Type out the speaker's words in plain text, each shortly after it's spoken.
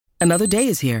Another day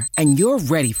is here, and you're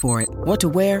ready for it. What to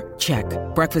wear? Check.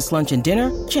 Breakfast, lunch, and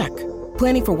dinner? Check.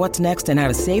 Planning for what's next and how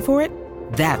to save for it?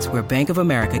 That's where Bank of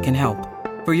America can help.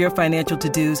 For your financial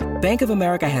to-dos, Bank of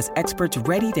America has experts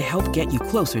ready to help get you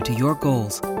closer to your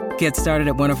goals. Get started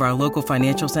at one of our local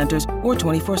financial centers or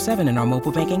 24/7 in our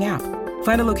mobile banking app.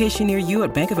 Find a location near you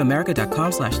at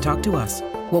bankofamerica.com/talktous.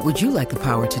 What would you like the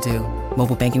power to do?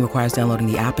 Mobile banking requires downloading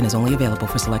the app and is only available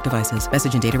for select devices.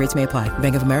 Message and data rates may apply.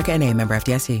 Bank of America N.A., member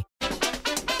FDIC.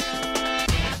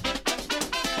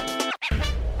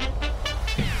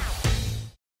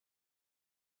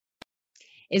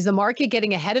 Is the market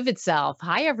getting ahead of itself?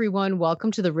 Hi, everyone.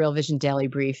 Welcome to the Real Vision Daily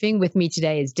Briefing. With me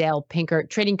today is Dale Pinkert,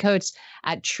 trading coach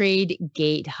at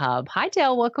TradeGate Hub. Hi,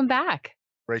 Dale. Welcome back.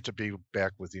 Great to be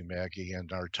back with you, Maggie.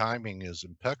 And our timing is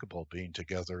impeccable, being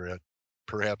together at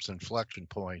perhaps inflection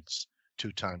points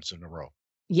 2 times in a row.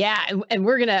 Yeah, and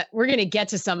we're gonna get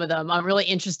to some of them. I'm really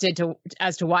interested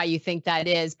as to why you think that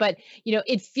is. But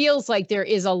it feels like there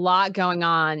is a lot going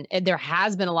on, and there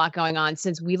has been a lot going on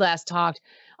since we last talked.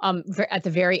 At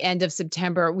the very end of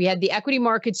September, we had the equity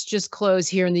markets just close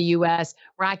here in the U.S.,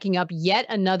 racking up yet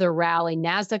another rally.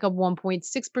 Nasdaq up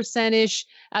 1.6% ish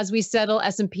as we settle.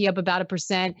 S&P up about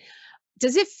 1%.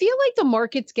 Does it feel like the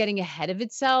market's getting ahead of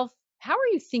itself? How are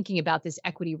you thinking about this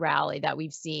equity rally that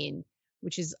we've seen,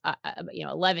 which is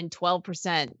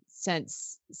 11-12%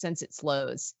 since its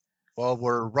lows? Well,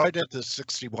 we're right at the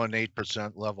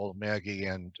 61.8% level, Maggie,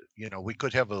 and we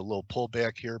could have a little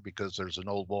pullback here because there's an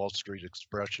old Wall Street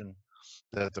expression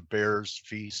that the bears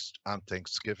feast on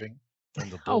Thanksgiving and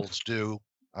the bulls do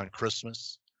on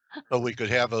Christmas. So we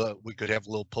could have a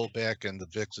little pullback, and the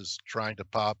VIX is trying to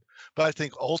pop. But I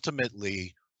think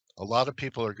ultimately, a lot of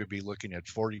people are going to be looking at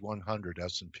 4,100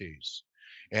 S&Ps,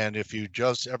 and if you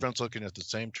just everyone's looking at the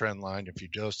same trend line. If you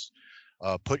just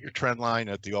put your trend line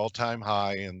at the all-time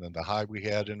high, and then the high we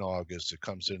had in August, it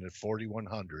comes in at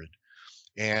 4,100.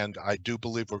 And I do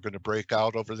believe we're going to break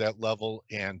out over that level,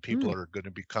 and people are going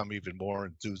to become even more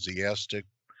enthusiastic,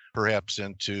 perhaps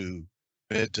into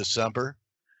mid-December.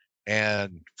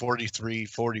 And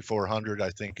 4,400, I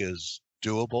think, is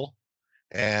doable.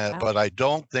 But I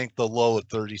don't think the low at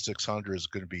 3,600 is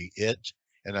going to be it.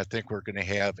 And I think we're going to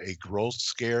have a growth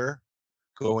scare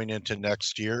going into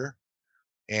next year.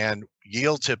 And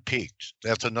yields have peaked.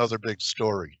 That's another big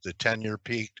story. The 10-year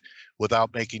peaked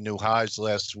without making new highs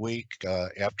last week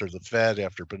after the Fed,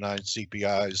 after benign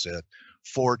CPIs at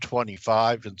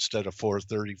 425 instead of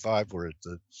 435. We're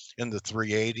in the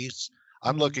 380s.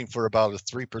 I'm looking for about a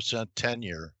 3%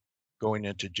 10-year going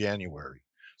into January.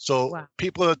 So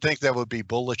people would think that would be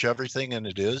bullish everything, and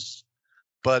it is.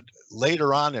 But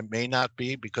later on, it may not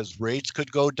be, because rates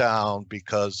could go down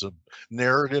because of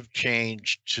narrative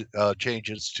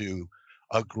changes to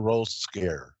a growth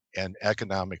scare and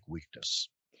economic weakness.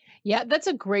 Yeah, that's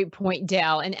a great point,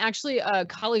 Dale. And actually, a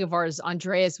colleague of ours,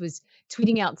 Andreas, was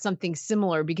tweeting out something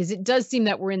similar, because it does seem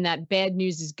that we're in that bad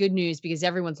news is good news, because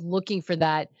everyone's looking for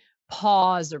that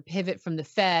pause or pivot from the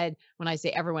Fed. When I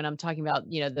say everyone, I'm talking about,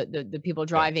 the people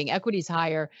driving equities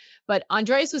higher. But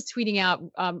Andreas was tweeting out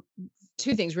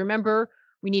 2 things. Remember,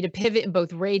 we need a pivot in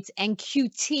both rates and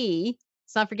QT.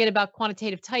 Let's not forget about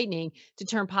quantitative tightening to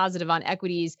turn positive on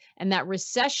equities. And that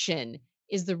recession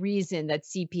is the reason that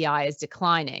CPI is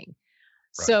declining.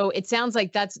 Right. So it sounds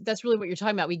like that's really what you're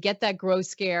talking about. We get that growth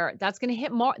scare. That's going to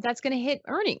hit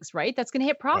earnings, right? That's going to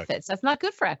hit profits. Right. That's not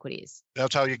good for equities.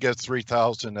 That's how you get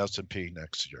 3,000 S&P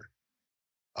next year.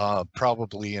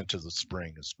 Probably into the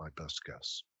spring is my best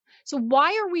guess. So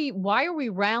why are we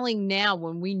rallying now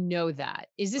when we know that?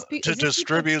 Is this to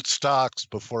distribute stocks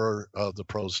before the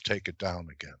pros take it down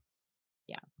again?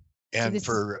 Yeah. And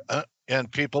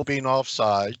and people being off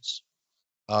sides,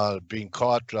 being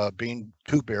caught being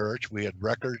too bearish. We had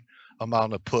record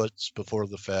amount of puts before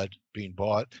the Fed being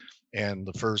bought, and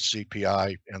the first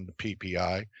CPI and the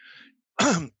PPI,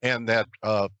 and that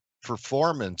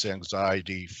performance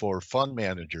anxiety for fund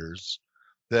managers,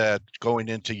 that going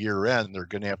into year end, they're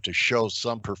going to have to show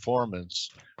some performance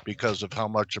because of how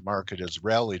much the market has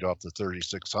rallied off the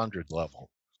 3,600 level.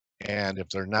 And if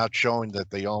they're not showing that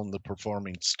they own the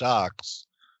performing stocks,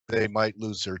 they might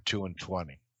lose their 2 and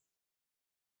 20.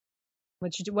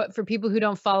 What for people who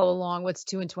don't follow along, what's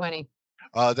 2 and 20?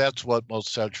 That's what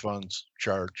most hedge funds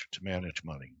charge to manage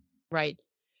money. Right.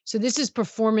 So this is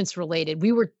performance related.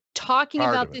 We were talking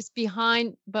about this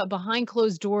behind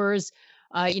closed doors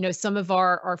Some of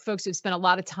our folks who've spent a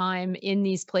lot of time in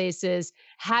these places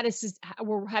have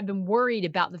been worried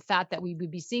about the fact that we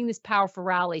would be seeing this powerful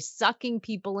rally sucking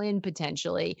people in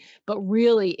potentially, but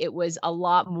really it was a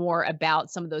lot more about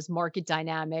some of those market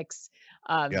dynamics,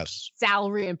 Yes.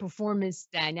 salary and performance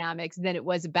dynamics than it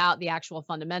was about the actual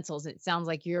fundamentals. It sounds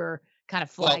like you're kind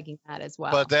of Well, flagging that as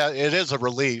but well. that it is a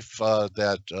relief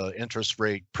that interest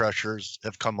rate pressures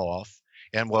have come off.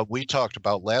 And what we talked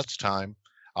about last time,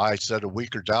 I said a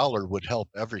weaker dollar would help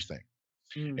everything.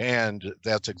 Mm. And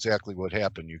that's exactly what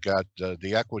happened. You got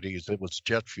the equities, it was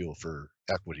jet fuel for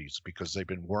equities because they've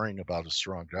been worrying about a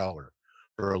strong dollar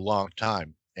for a long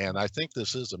time. And I think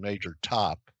this is a major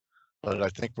top, but I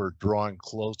think we're drawing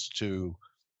close to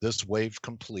this wave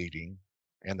completing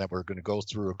and that we're going to go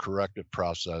through a corrective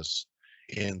process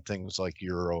in things like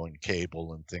euro and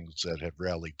cable and things that have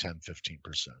rallied 10,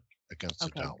 15% against the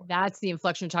Okay, dollar. that's the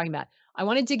inflection we're talking about. I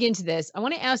want to dig into this. I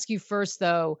want to ask you first,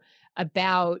 though,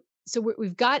 about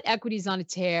we've got equities on a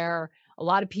tear. A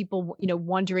lot of people,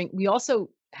 wondering. We also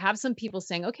have some people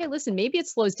saying, okay, listen, maybe it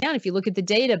slows down if you look at the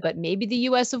data, but maybe the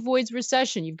U.S. avoids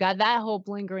recession. You've got that hope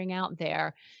lingering out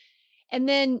there. And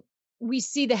then we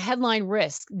see the headline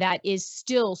risk that is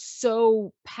still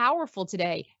so powerful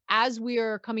today as we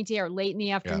are coming to air late in the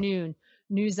Yeah. afternoon.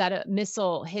 News that a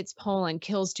missile hits Poland,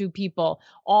 kills 2 people.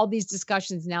 All these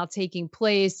discussions now taking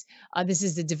place. This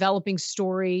is a developing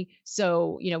story.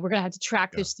 So, we're going to have to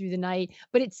track Yeah. this through the night.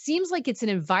 But it seems like it's an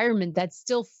environment that's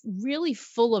still really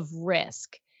full of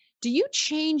risk. Do you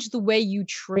change the way you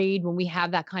trade when we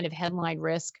have that kind of headline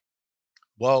risk?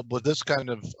 Well, with this kind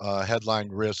of headline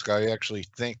risk, I actually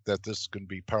think that this is going to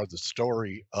be part of the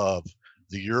story of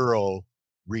the euro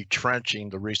retrenching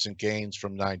the recent gains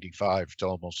from 95 to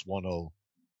almost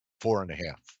 104 and a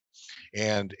half.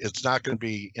 And it's not going to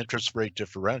be interest rate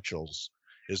differentials.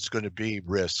 It's going to be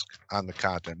risk on the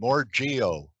continent. More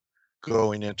geo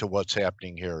going into what's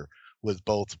happening here with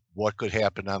both what could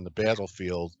happen on the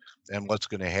battlefield and what's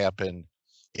going to happen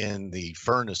in the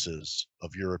furnaces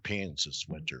of Europeans this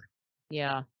winter.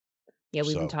 Yeah. Yeah,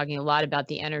 we've been So talking a lot about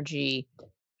the energy.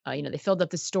 They filled up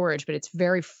the storage, but it's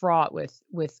very fraught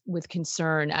with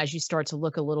concern as you start to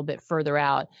look a little bit further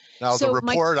out. now So,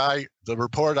 Mike, the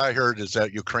report I heard is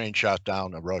that Ukraine shot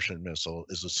down a Russian missile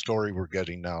is a story we're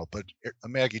getting now. But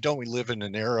Maggie, don't we live in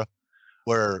an era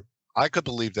where I could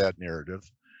believe that narrative,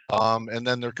 and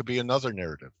then there could be another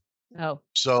narrative. oh,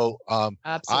 So I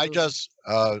absolutely, just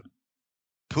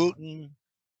Putin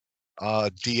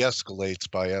de-escalates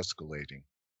by escalating,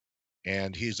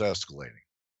 and he's escalating.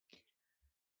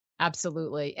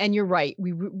 absolutely, and you're right.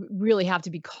 We really have to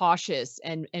be cautious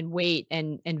and wait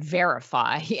and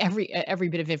verify every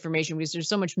bit of information because there's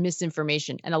so much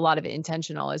misinformation and a lot of it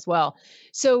intentional as well.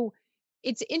 So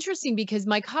it's interesting because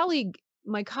I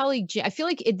feel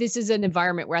like this is an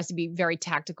environment where it has to be very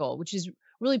tactical, which is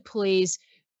really plays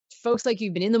folks like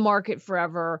you've been in the market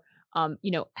forever,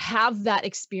 have that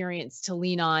experience to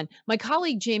lean on. My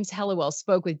colleague James Helliwell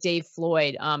spoke with Dave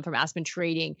Floyd from Aspen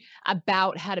Trading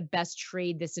about how to best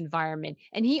trade this environment,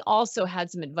 and he also had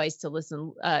some advice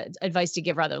to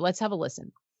give. Rather, let's have a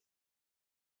listen.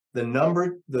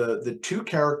 The two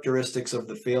characteristics of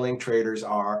the failing traders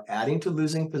are adding to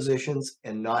losing positions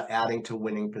and not adding to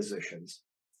winning positions.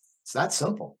 It's that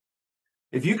simple.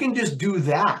 If you can just do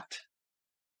that,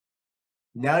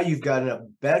 now you've got a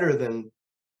better than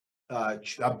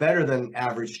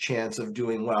average chance of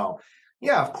doing well.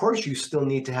 Yeah, of course, you still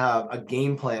need to have a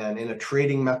game plan and a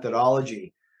trading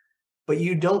methodology, but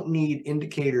you don't need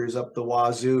indicators up the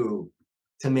wazoo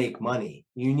to make money.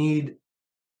 You need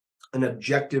an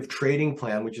objective trading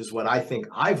plan, which is what I think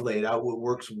I've laid out, what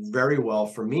works very well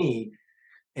for me.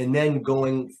 And then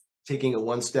taking it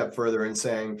one step further and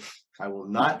saying, I will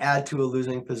not add to a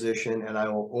losing position and I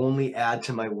will only add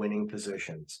to my winning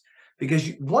positions. Because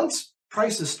once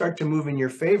prices start to move in your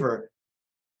favor,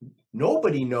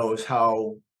 nobody knows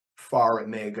how far it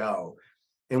may go.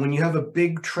 And when you have a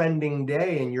big trending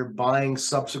day and you're buying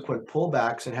subsequent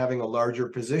pullbacks and having a larger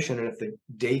position, and if the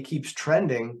day keeps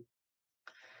trending,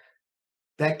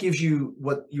 that gives you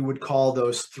what you would call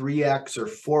those 3x or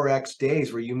 4x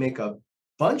days where you make a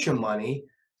bunch of money,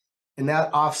 and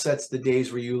that offsets the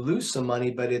days where you lose some money.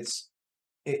 But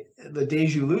the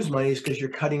days you lose money is because you're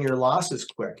cutting your losses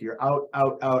quick. You're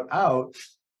out,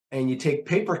 and you take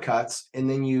paper cuts, and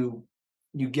then you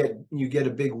get a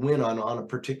big win on a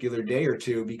particular day or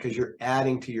two because you're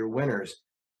adding to your winners.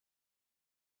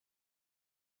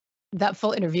 That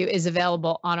full interview is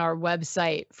available on our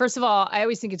website. First of all, I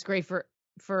always think it's great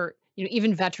for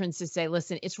even veterans to say,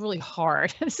 listen, it's really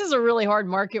hard. This is a really hard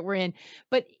market we're in,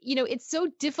 but it's so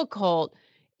difficult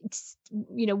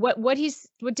what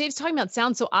Dave's talking about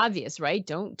sounds so obvious, right?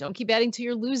 Don't keep adding to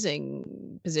your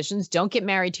losing positions. Don't get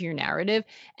married to your narrative,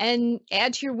 and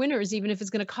add to your winners, even if it's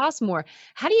going to cost more.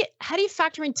 How do you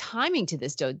factor in timing to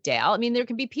this, Dale? I mean, there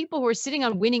can be people who are sitting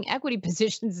on winning equity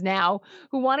positions now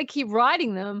who want to keep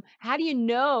riding them. How do you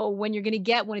know when you're going to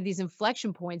get one of these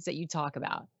inflection points that you talk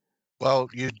about? Well,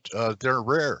 they're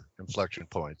rare inflection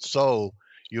points, so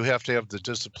you have to have the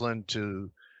discipline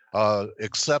to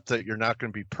accept that you're not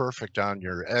going to be perfect on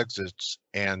your exits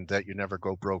and that you never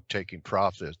go broke taking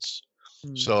profits.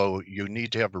 So you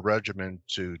need to have a regimen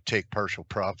to take partial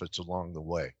profits along the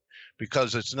way,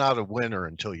 because it's not a winner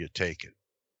until you take it.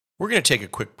 We're going to take a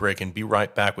quick break and be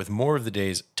right back with more of the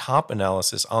day's top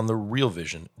analysis on the Real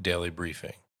Vision Daily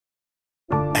Briefing.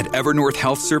 At Evernorth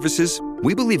Health Services,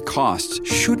 we believe costs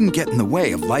shouldn't get in the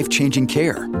way of life-changing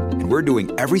care, and we're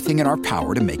doing everything in our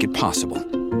power to make it possible.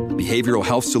 Behavioral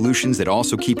health solutions that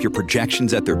also keep your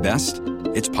projections at their best?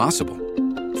 It's possible.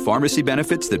 Pharmacy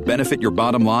benefits that benefit your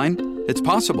bottom line? It's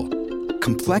possible.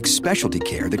 Complex specialty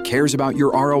care that cares about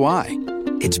your ROI?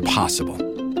 It's possible.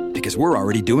 Because we're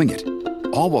already doing it.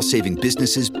 All while saving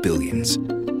businesses billions.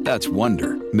 That's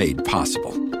Wonder made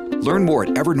possible. Learn more at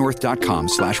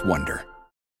evernorth.com/wonder.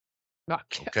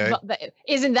 Okay.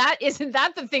 Isn't that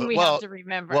the thing we have to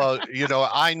remember? Well,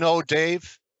 I know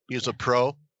Dave. He's a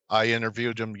pro. I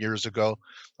interviewed him years ago.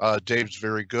 Dave's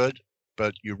very good,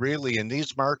 but you really, in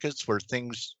these markets where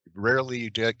things rarely you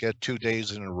get 2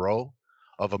 days in a row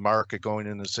of a market going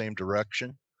in the same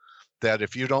direction, that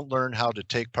if you don't learn how to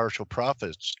take partial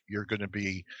profits, you're going to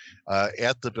be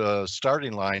at the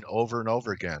starting line over and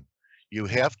over again. You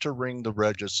have to ring the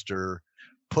register,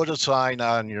 put a sign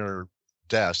on your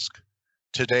desk,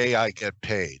 "Today I get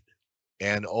paid,"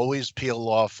 and always peel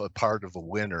off a part of a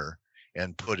winner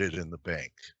and put it in the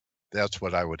bank. That's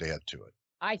what I would add to it.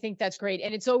 I think that's great.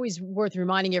 And it's always worth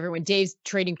reminding everyone, Dave's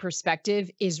trading perspective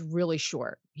is really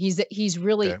short. He's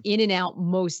really in and out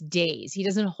most days. He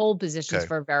doesn't hold positions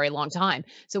for a very long time.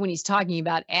 So when he's talking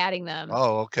about adding them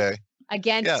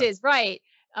against his right,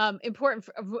 important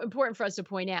for us to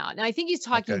point out. And I think he's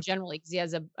talking generally because he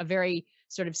has a very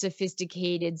sort of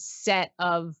sophisticated set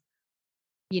of,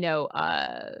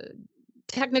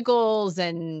 technicals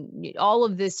and all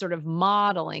of this sort of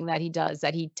modeling that he does,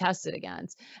 that he tested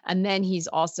against. And then he's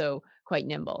also quite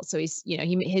nimble. So he's,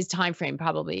 his time frame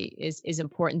probably is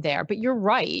important there. But you're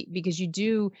right, because you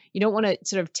don't want to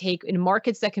sort of take in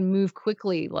markets that can move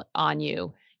quickly on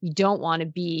you. You don't want to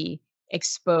be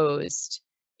exposed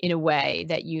in a way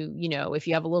that if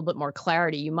you have a little bit more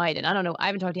clarity, you might. And I don't know, I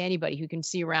haven't talked to anybody who can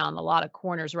see around a lot of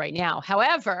corners right now.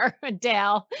 However,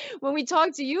 Dale, when we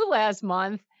talked to you last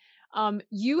month,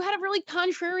 you had a really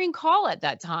contrarian call at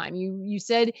that time. You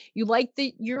said you liked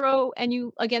the euro and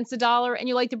you against the dollar, and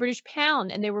you liked the British pound,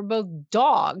 and they were both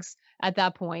dogs at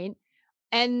that point.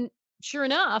 And sure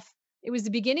enough, it was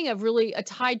the beginning of really a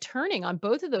tide turning on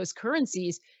both of those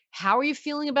currencies. How are you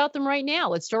feeling about them right now?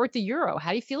 Let's start with the euro. How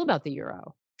do you feel about the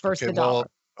euro versus the dollar?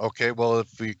 Well,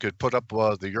 if we could put up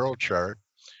the euro chart,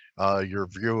 your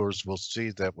viewers will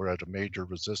see that we're at a major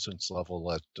resistance level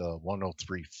at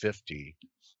 103.50.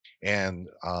 And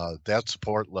that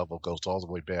support level goes all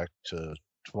the way back to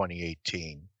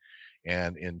 2018.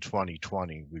 And in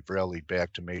 2020, we've rallied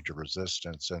back to major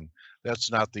resistance. And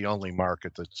that's not the only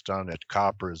market that's done it.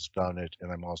 Copper has done it.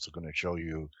 And I'm also going to show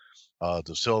you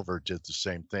the silver did the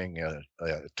same thing at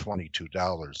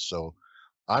 $22. So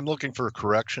I'm looking for a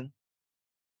correction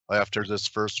after this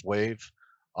first wave.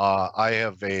 I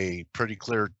have a pretty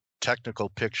clear technical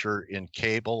picture in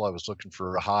cable. I was looking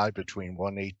for a high between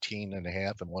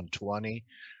 118.5 and 120.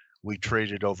 We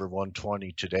traded over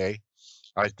 120 today.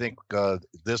 I think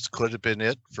this could have been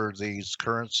it for these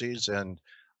currencies, and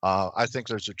I think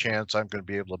there's a chance I'm going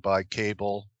to be able to buy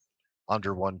cable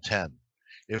under 110.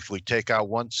 If we take out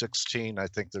 116, I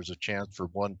think there's a chance for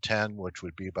 110, which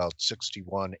would be about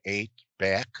 61.8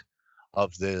 back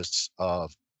of this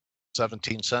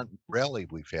 17-cent rally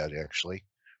we've had, actually.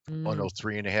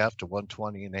 103.5 to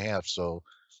 120.5. So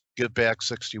give back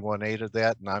 61.8 of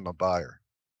that, and I'm a buyer.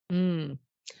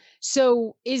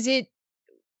 So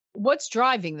what's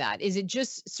driving that? Is it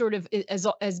just sort of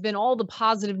has been all the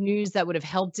positive news that would have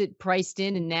helped it priced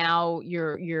in, and now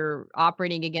you're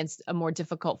operating against a more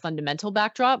difficult fundamental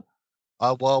backdrop?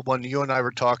 Well, when you and I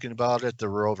were talking about it, there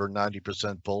were over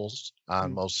 90% bulls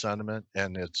on most sentiment,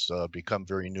 and it's become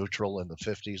very neutral in the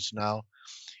 50s now.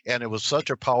 And it was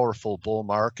such a powerful bull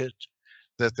market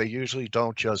that they usually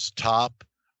don't just top,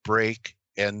 break,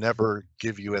 and never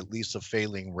give you at least a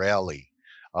failing rally.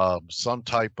 Some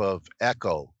type of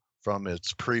echo from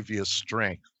its previous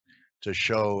strength to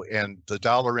show, and the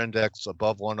dollar index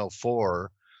above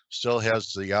 104 still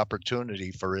has the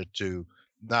opportunity for it to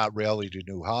not rally to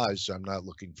new highs. I'm not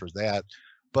looking for that,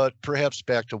 but perhaps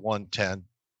back to 110,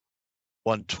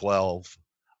 112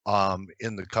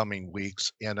 in the coming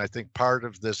weeks. And I think part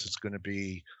of this is going to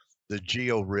be the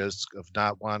geo risk of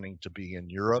not wanting to be in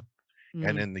Europe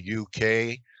and in the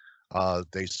UK.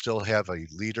 They still have a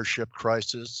leadership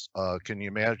crisis. Can you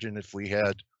imagine if we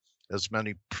had as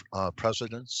many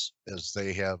presidents as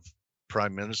they have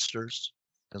prime ministers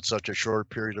in such a short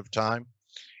period of time?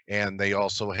 And they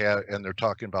also have, and they're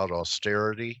talking about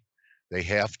austerity. They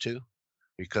have to,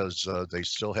 because they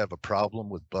still have a problem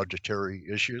with budgetary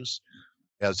issues,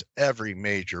 as every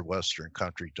major Western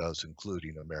country does,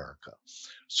 including America.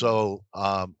 So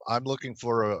I'm looking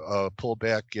for a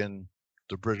pullback in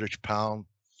the British pound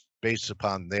based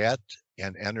upon that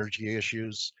and energy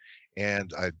issues.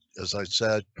 And as I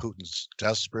said, Putin's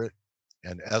desperate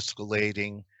and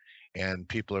escalating, and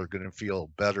people are going to feel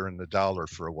better in the dollar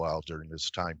for a while during this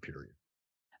time period.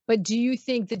 But do you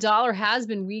think the dollar has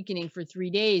been weakening for 3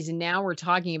 days, and now we're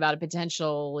talking about a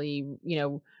potentially,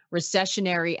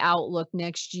 recessionary outlook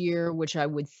next year, which I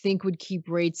would think would keep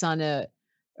rates on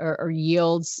or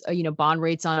yields, bond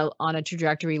rates on a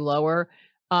trajectory lower.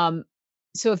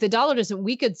 So if the dollar doesn't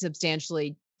weaken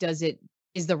substantially,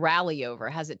 is the rally over?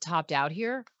 Has it topped out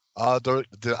here?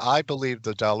 I believe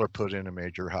the dollar put in a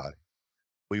major high.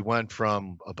 We went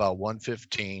from about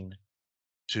 115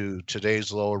 to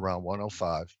today's low around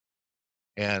 105.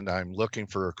 And I'm looking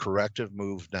for a corrective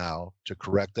move now to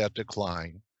correct that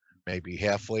decline, maybe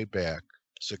halfway back,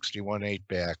 61.8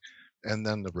 back, and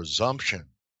then the resumption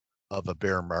of a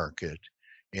bear market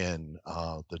in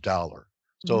the dollar.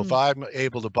 So if I'm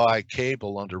able to buy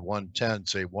cable under 110,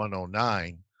 say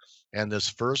 109, and this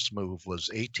first move was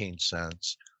 18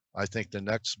 cents, I think the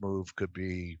next move could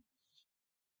be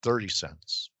 30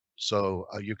 cents. So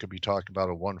you could be talking about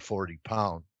a 140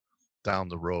 pound down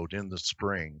the road in the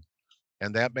spring.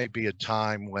 And that may be a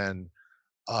time when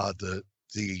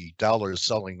the dollar is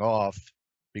selling off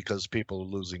because people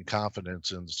are losing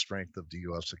confidence in the strength of the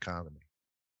U.S. economy.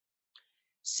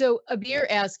 So Abir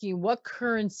asking, what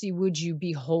currency would you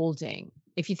be holding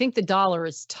if you think the dollar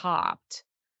is topped?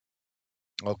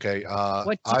 Okay.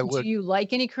 Do you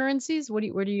like any currencies? What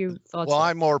are your thoughts? Well,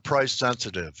 I'm more price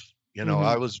sensitive.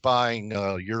 I was buying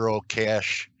euro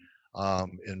cash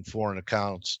in foreign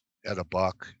accounts at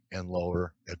 $1 and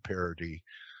lower at parity.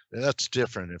 That's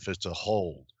different if it's a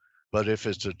hold. But if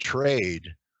it's a trade,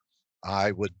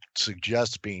 I would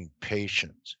suggest being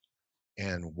patient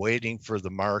and waiting for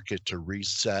the market to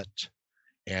reset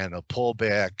and a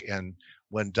pullback. And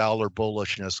when dollar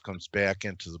bullishness comes back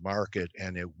into the market,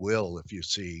 and it will if you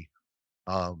see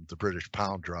the British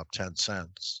pound drop 10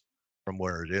 cents from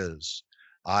where it is.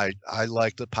 I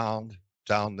like the pound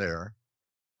down there.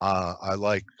 I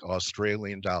like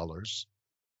Australian dollars,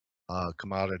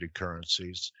 commodity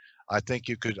currencies. I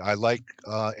like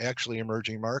actually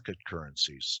emerging market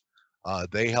currencies.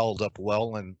 They held up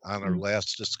well, and on our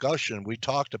last discussion, we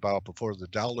talked about before the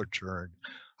dollar turned,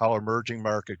 how emerging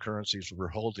market currencies were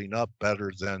holding up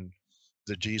better than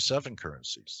the G7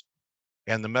 currencies.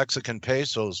 And the Mexican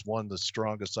peso is one of the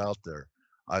strongest out there.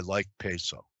 I like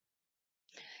peso.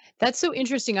 That's so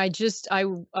interesting. I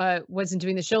wasn't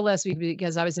doing the show last week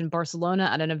because I was in Barcelona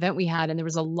at an event we had, and there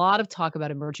was a lot of talk about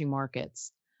emerging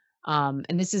markets.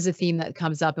 And this is a theme that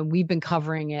comes up, and we've been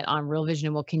covering it on Real Vision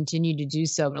and will continue to do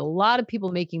so. But a lot of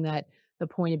people making the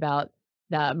point about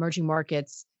the emerging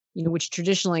markets, which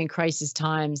traditionally in crisis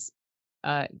times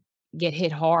get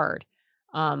hit hard.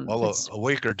 Well, a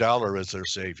weaker dollar is their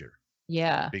savior.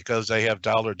 Yeah. Because they have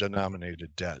dollar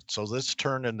denominated debt. So this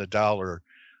turn in the dollar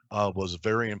was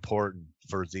very important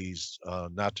for these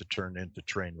not to turn into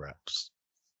train wrecks.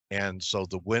 And so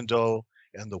the window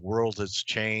and the world has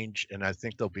changed, and I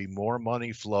think there'll be more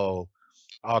money flow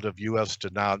out of U.S.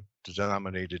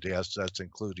 denominated assets,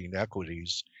 including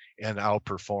equities, and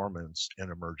outperformance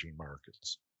in emerging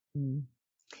markets.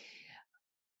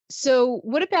 So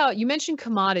what about, you mentioned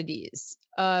commodities.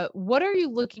 What are you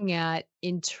looking at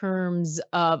in terms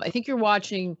of, I think you're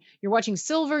watching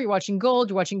silver, you're watching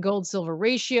gold silver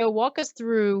ratio. Walk us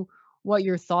through what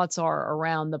your thoughts are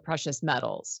around the precious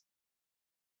metals.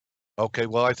 Okay,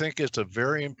 well, I think it's a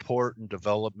very important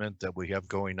development that we have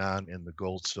going on in the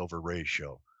gold silver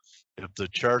ratio. If the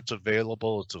chart's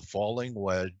available, it's a falling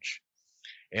wedge.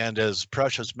 And as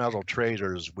precious metal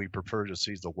traders, we prefer to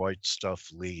see the white stuff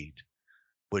lead,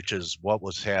 which is what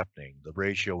was happening. The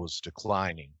ratio was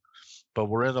declining. But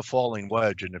we're in a falling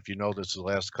wedge, and if you notice the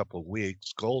last couple of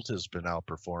weeks, gold has been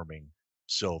outperforming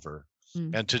silver.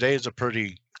 And today is a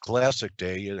pretty classic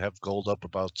day. You have gold up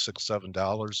about $6,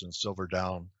 $7 and silver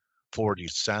down 40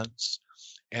 cents.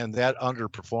 And that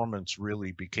underperformance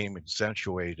really became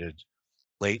accentuated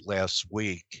late last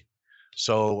week.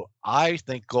 So I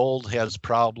think gold has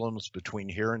problems between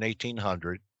here and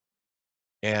 1800.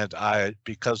 And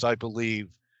because I believe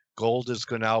gold is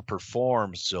going to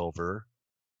outperform silver,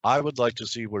 I would like to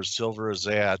see where silver is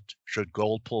at should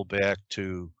gold pull back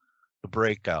to the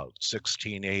breakout.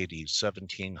 1680,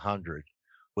 1700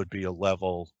 would be a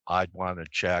level I'd want to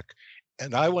check.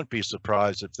 And I wouldn't be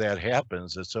surprised if that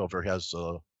happens, that silver has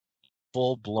a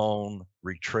full-blown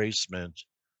retracement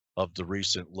of the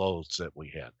recent lows that we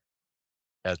had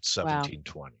at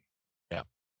 1720. Yeah.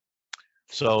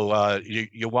 So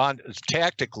you want,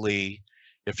 tactically,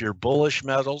 if you're bullish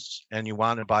metals and you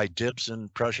want to buy dips in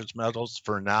precious metals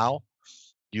for now,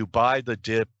 you buy the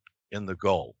dip in the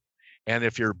gold. And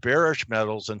if you're bearish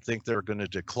metals and think they're going to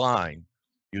decline,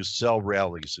 you sell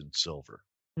rallies in silver,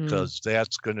 because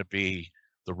that's going to be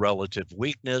the relative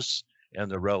weakness, and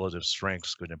the relative strength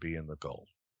is going to be in the gold.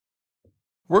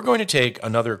 We're going to take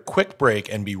another quick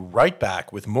break and be right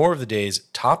back with more of the day's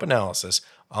top analysis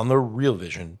on the Real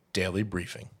Vision Daily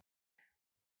Briefing.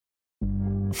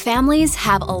 Families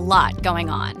have a lot going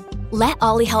on. Let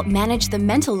Ollie help manage the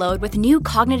mental load with new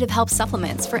cognitive help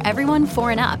supplements for everyone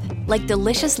 4 and up, like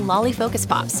delicious Lolly Focus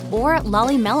Pops or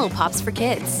Lolly Mellow Pops for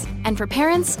kids. And for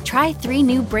parents, try 3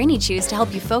 new Brainy Chews to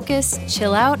help you focus,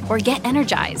 chill out, or get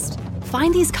energized.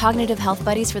 Find these cognitive health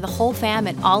buddies for the whole fam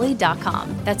at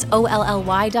ollie.com. That's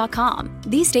OLLY.com.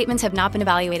 These statements have not been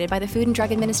evaluated by the Food and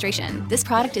Drug Administration. This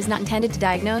product is not intended to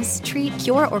diagnose, treat,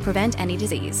 cure, or prevent any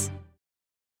disease.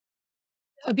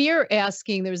 Abir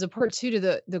asking, there was a part 2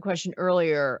 to the question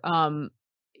earlier.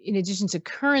 In addition to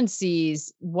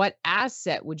currencies, what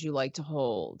asset would you like to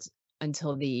hold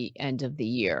until the end of the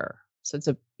year? So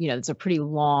it's a pretty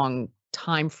long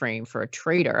time frame for a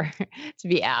trader to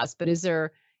be asked. But is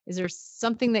there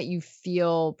something that you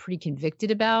feel pretty convicted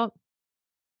about?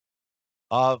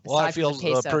 Well, I Aside from the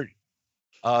feel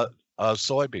peso?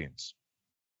 soybeans.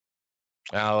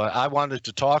 Now, I wanted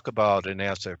to talk about an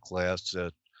asset class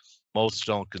that most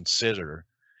don't consider.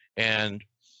 And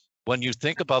when you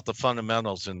think about the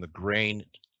fundamentals in the grain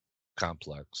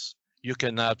complex, you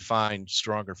cannot find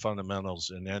stronger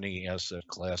fundamentals in any asset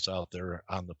class out there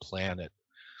on the planet.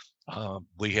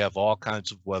 We have all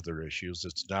kinds of weather issues.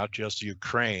 It's not just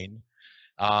Ukraine,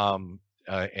 and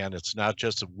it's not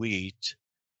just wheat,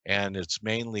 and it's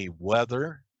mainly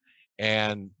weather.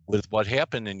 And with what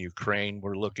happened in Ukraine,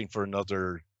 we're looking for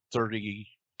another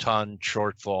 30-ton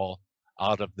shortfall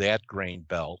out of that grain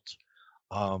belt.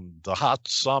 The hot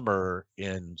summer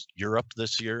in Europe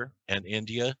this year and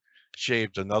India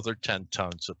shaved another 10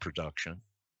 tons of production.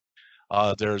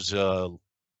 There's a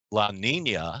La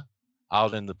Nina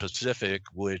out in the Pacific,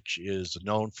 which is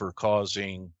known for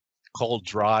causing cold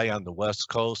dry on the West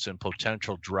Coast and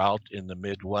potential drought in the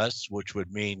Midwest, which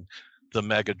would mean the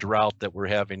mega drought that we're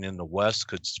having in the West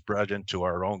could spread into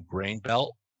our own grain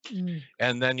belt.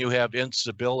 And then you have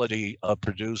instability of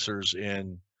producers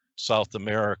in South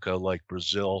America, like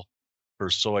Brazil for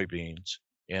soybeans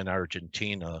and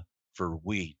Argentina for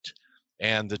wheat.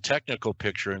 And the technical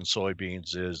picture in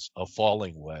soybeans is a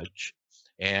falling wedge,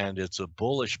 and it's a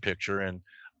bullish picture. And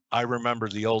I remember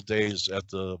the old days at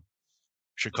the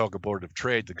Chicago Board of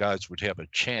Trade, the guys would have a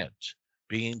chant,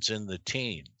 beans in the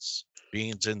teens,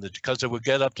 because it would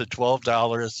get up to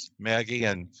 $12, Maggie,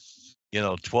 and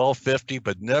 $12.50,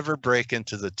 but never break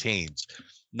into the teens.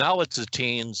 Now it's the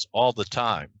teens all the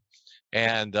time.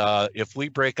 And if we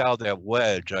break out that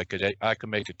wedge, I could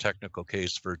make a technical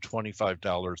case for $25,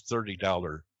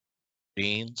 $30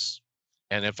 beans.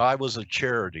 And if I was a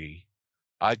charity,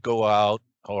 I'd go out,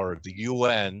 or the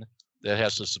UN that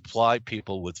has to supply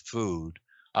people with food,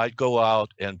 I'd go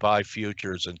out and buy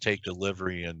futures and take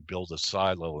delivery and build a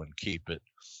silo and keep it.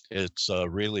 It's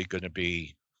really going to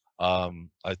be,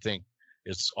 I think,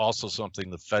 it's also something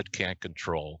the Fed can't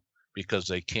control because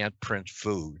they can't print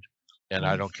food. And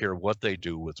I don't care what they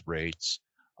do with rates.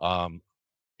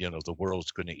 The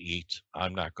world's going to eat.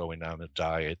 I'm not going on a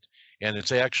diet. And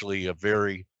it's actually a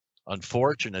very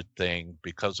unfortunate thing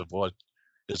because of what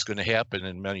is going to happen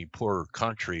in many poorer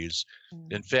countries.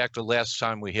 In fact, the last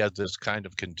time we had this kind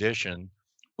of condition,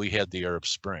 we had the Arab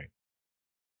Spring.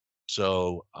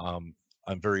 So I'm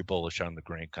very bullish on the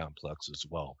grain complex as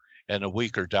well. And a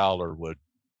weaker dollar would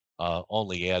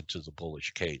only add to the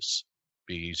bullish case,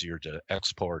 be easier to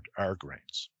export our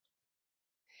grains.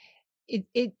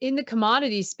 It in the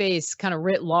commodity space, kind of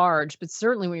writ large, but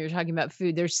certainly when you're talking about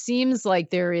food, there seems like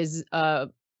there is,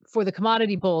 for the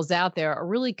commodity bulls out there, a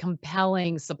really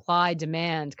compelling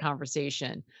supply-demand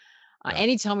conversation. Yeah.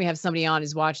 Anytime we have somebody on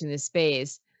who's watching this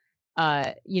space,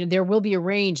 there will be a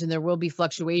range and there will be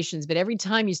fluctuations, but every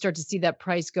time you start to see that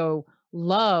price go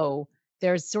low,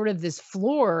 there's sort of this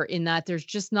floor in that there's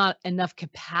just not enough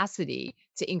capacity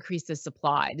to increase the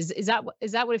supply. Is that what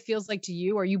it feels like to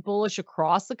you? Are you bullish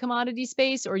across the commodity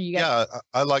space, or you got? Yeah,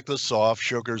 I like the soft.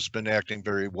 Sugar's been acting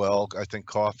very well. I think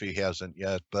coffee hasn't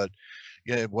yet, but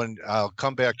yeah, when I'll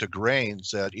come back to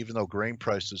grains, that even though grain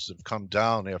prices have come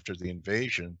down after the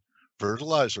invasion,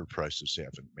 fertilizer prices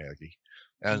haven't, Maggie.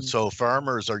 And Mm. so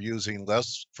farmers are using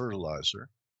less fertilizer,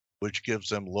 which gives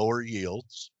them lower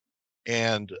yields.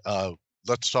 And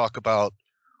let's talk about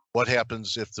what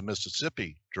happens if the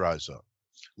Mississippi dries up,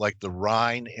 like the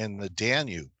Rhine and the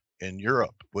Danube in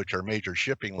Europe, which are major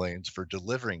shipping lanes for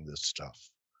delivering this stuff.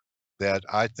 That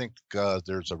I think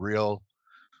there's a real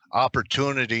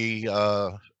opportunity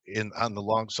in on the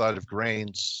long side of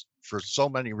grains for so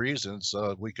many reasons.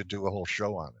 We could do a whole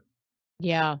show on it.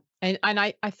 Yeah, and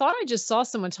I thought I just saw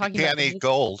someone You talking about can't eat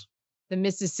gold. the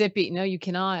Mississippi. No, you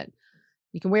cannot.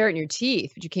 You can wear it in your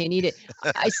teeth, but you can't eat it.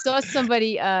 I saw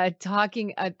somebody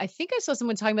talking. I think I saw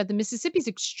someone talking about the Mississippi's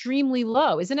extremely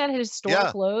low. Isn't that at Yeah,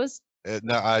 historic lows?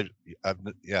 no,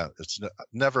 yeah,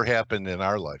 never happened in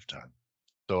our lifetime.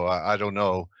 So I don't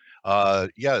know.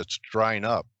 Yeah, it's drying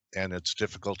up and it's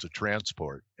difficult to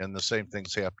transport, and the same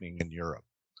thing's happening in Europe,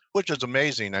 which is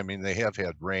amazing. I mean, they have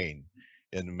had rain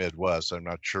in the Midwest. I'm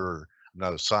not sure. I'm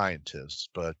not a scientist,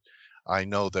 but I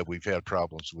know that we've had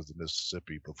problems with the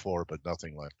Mississippi before, but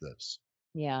nothing like this.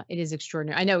 Yeah, it is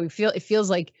extraordinary. I know it feels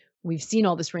like we've seen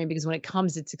all this rain because when it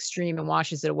comes, it's extreme and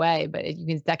washes it away. But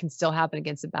that can still happen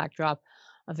against the backdrop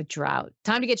of a drought.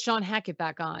 Time to get Sean Hackett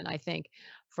back on, I think,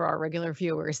 for our regular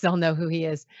viewers. They'll know who he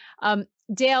is. Um,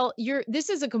 Dale, this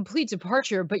is a complete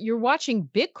departure, but you're watching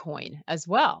Bitcoin as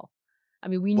well. I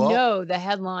mean, we Well, know the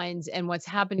headlines and what's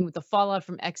happening with the fallout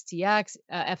from FTX.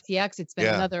 It's been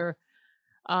yeah, another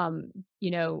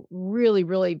really,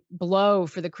 really blow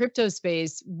for the crypto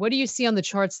space. What do you see on the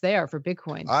charts there for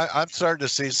Bitcoin? I'm starting to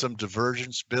see some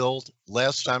divergence build.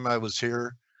 Last time I was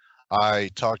here,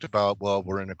 I talked about, well,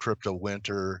 we're in a crypto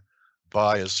winter,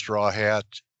 buy a straw hat,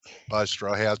 buy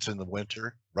straw hats in the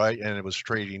winter, right? And it was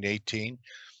trading 18.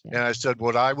 Yeah. And I said,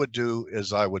 what I would do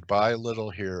is I would buy a little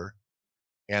here,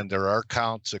 and there are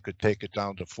counts that could take it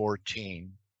down to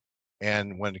 14.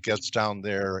 And when it gets down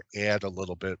there, add a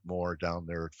little bit more down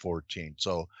there at 14.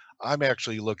 So I'm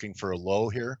actually looking for a low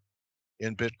here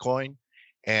in Bitcoin.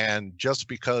 And just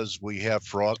because we have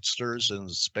fraudsters in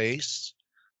the space,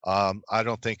 I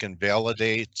don't think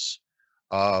invalidates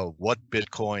what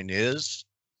Bitcoin is,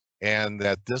 and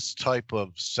that this type of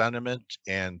sentiment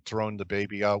and throwing the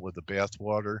baby out with the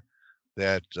bathwater,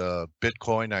 that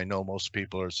Bitcoin, I know most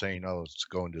people are saying, oh, it's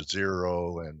going to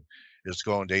zero and it's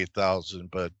going to 8,000,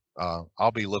 but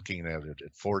I'll be looking at it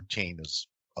at 14 as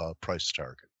a price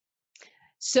target.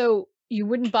 So you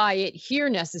wouldn't buy it here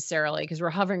necessarily because we're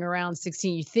hovering around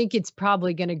 16. You think it's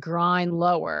probably going to grind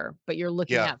lower, but you're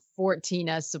looking Yeah, at 14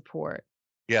 as support.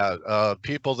 yeah.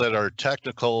 People that are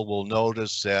technical will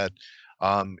notice that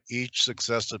each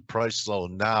successive price low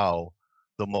now,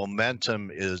 the momentum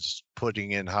is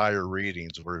putting in higher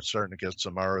readings. We're starting to get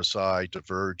some RSI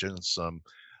divergence.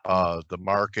 The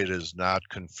market is not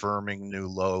confirming new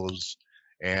lows,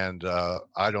 and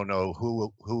I don't know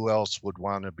who else would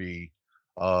want to be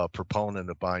a proponent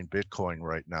of buying Bitcoin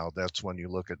right now. That's when you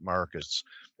look at markets,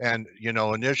 and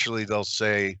initially they'll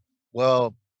say,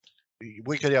 well,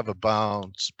 we could have a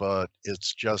bounce, but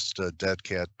it's just a dead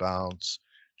cat bounce.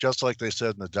 Just like they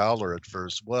said in the dollar at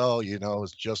first, well,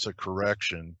 it's just a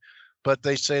correction. But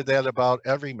they say that about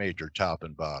every major top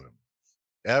and bottom.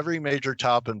 Every major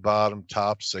top and bottom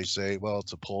tops, they say, well,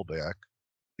 it's a pullback.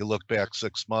 You look back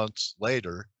 6 months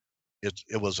later,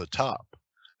 it was a top.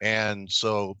 And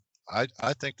so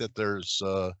I think that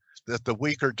that the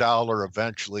weaker dollar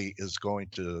eventually is going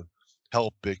to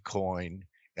help Bitcoin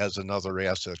as another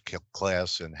asset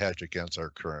class and hedge against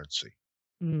our currency.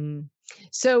 Mm.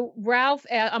 So, Ralph,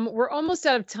 we're almost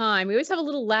out of time. We always have a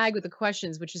little lag with the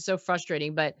questions, which is so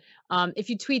frustrating. But if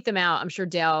you tweet them out, I'm sure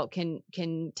Dale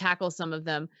can tackle some of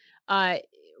them. Uh,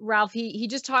 Ralph, he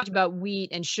just talked about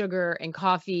wheat and sugar and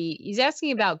coffee. He's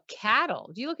asking about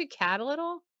cattle. Do you look at cattle at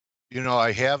all?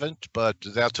 I haven't, but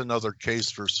that's another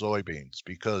case for soybeans,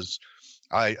 because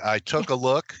I took a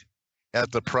look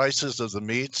at the prices of the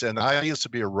meats, and I used to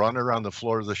be a runner on the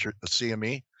floor of the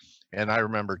CME. And I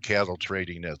remember cattle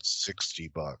trading at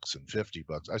 $60 and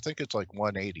 $50. I think it's like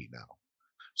 180 now.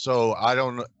 So I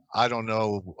don't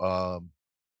know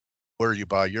where you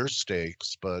buy your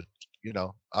steaks, but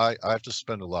I have to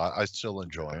spend a lot. I still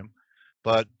enjoy them,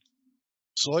 but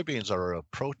soybeans are a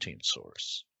protein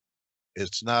source,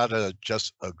 it's not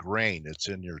just a grain. It's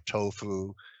in your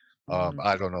tofu.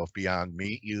 I don't know if Beyond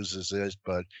Meat uses it,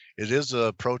 but it is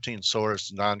a protein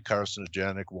source,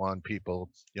 non-carcinogenic one. People,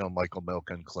 Michael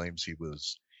Milken claims he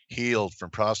was healed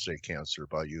from prostate cancer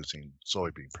by using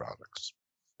soybean products.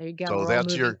 There you go.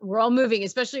 So we're all moving,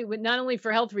 especially with not only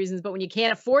for health reasons, but when you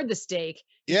can't afford the steak,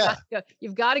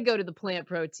 you've got to go to the plant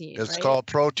protein. It's right? called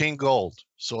Protein Gold,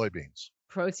 soybeans.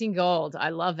 Protein Gold. I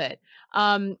love it.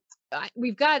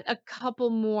 We've got a couple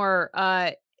more.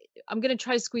 I'm going to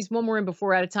try to squeeze one more in before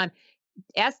we're out of time.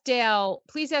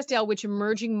 Please ask Dale which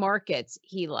emerging markets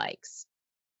he likes.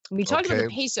 We talked about the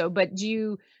peso, but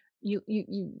do you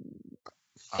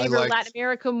favor Latin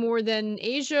America more than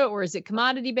Asia, or is it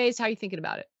commodity based? How are you thinking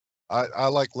about it? I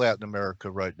like Latin America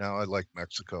right now. I like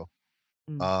Mexico.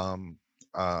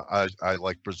 I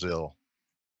like Brazil,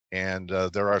 and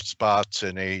there are spots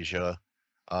in Asia.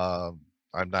 I'm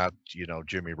not,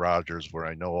 Jimmy Rogers where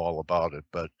I know all about it,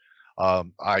 but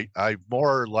I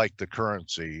more like the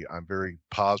currency. I'm very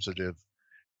positive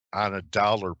on a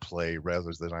dollar play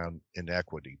rather than on an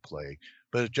equity play.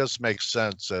 But it just makes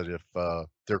sense that if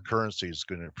their currency is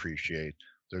going to appreciate,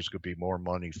 there's going to be more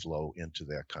money flow into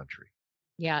that country.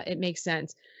 Yeah, it makes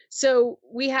sense. So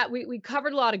we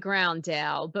covered a lot of ground,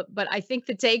 Dal, but I think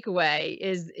the takeaway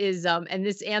is and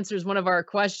this answers one of our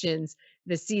questions,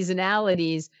 the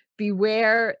seasonalities.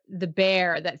 Beware the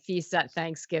bear that feasts at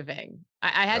Thanksgiving.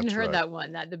 I hadn't heard that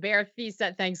one, that the bear feasts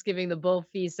at Thanksgiving, the bull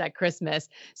feasts at Christmas.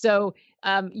 So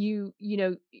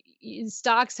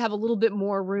stocks have a little bit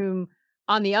more room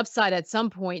on the upside at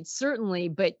some point, certainly,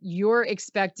 but you're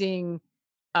expecting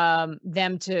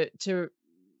them to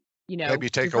maybe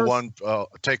take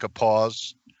a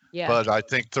pause. Yeah. But I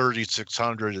think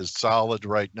 3,600 is solid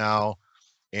right now.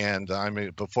 And I mean,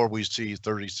 before we see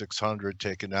 3,600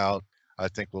 taken out, I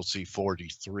think we'll see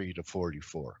 43 to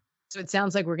 44. So it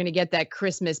sounds like we're going to get that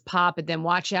Christmas pop, and then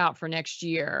watch out for next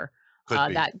year.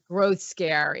 That growth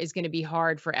scare is going to be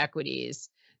hard for equities.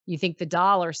 You think the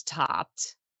dollar's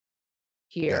topped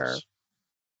here?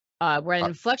 Yes. We're at an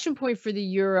inflection point for the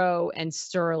euro and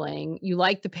sterling. You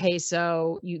like the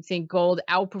peso. You think gold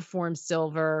outperforms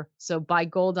silver. So buy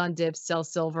gold on dips, sell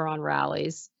silver on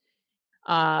rallies.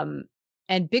 And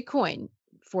Bitcoin,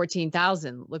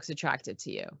 14,000 looks attractive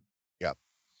to you. Yep.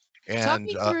 And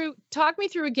talk me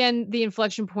through again the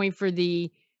inflection point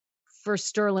for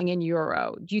sterling and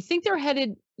euro. Do you think they're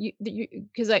headed?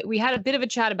 Because we had a bit of a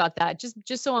chat about that.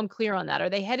 Just so I'm clear on that, are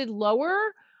they headed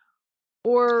lower,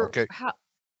 or how?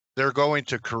 They're going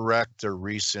to correct their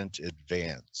recent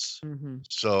advance. Mm-hmm.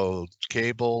 So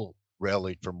cable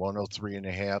rallied from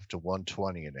 103.5 to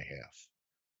 120.5.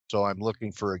 So I'm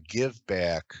looking for a give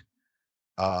back,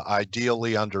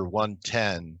 ideally under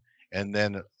 110. And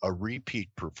then a repeat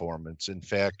performance. In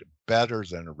fact, better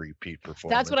than a repeat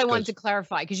performance. That's what I wanted to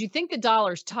clarify, because you think the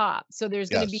dollar's top. So there's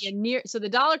going to be so the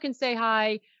dollar can stay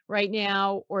high right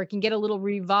now, or it can get a little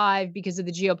revived because of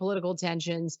the geopolitical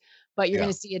tensions. But you're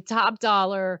going to see a top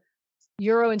dollar,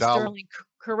 euro and sterling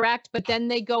correct, but then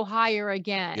they go higher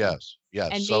again. Yes.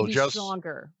 And so maybe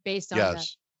stronger based on that.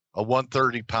 A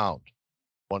 130 pound,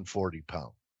 140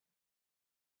 pound.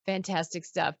 Fantastic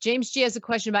stuff. James G has a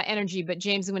question about energy, but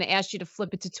James, I'm going to ask you to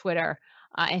flip it to Twitter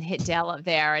and hit Dale up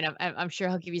there, and I'm sure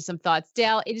he'll give you some thoughts.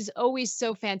 Dale, it is always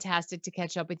so fantastic to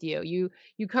catch up with you.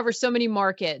 You cover so many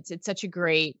markets. It's such a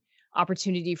great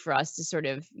opportunity for us to sort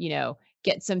of,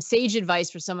 get some sage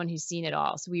advice for someone who's seen it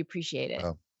all. So we appreciate it.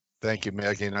 Thank you,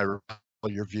 Maggie. And I remind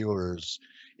your viewers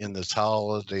in this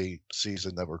holiday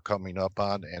season that we're coming up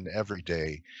on, and every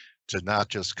day, to not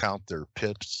just count their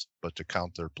pips, but to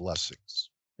count their blessings.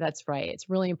 That's right. It's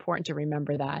really important to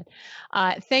remember that.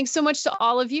 Thanks so much to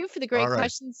all of you for the great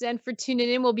questions and for tuning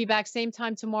in. We'll be back same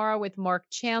time tomorrow with Mark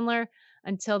Chandler.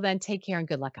 Until then, take care and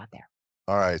good luck out there.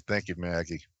 All right. Thank you,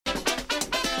 Maggie.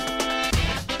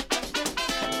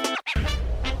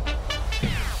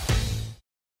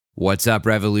 What's up,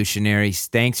 revolutionaries?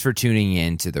 Thanks for tuning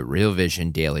in to the Real Vision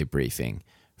Daily Briefing.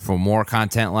 For more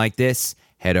content like this,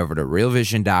 head over to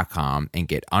realvision.com and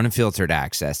get unfiltered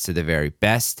access to the very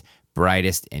best,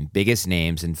 brightest, and biggest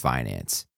names in finance.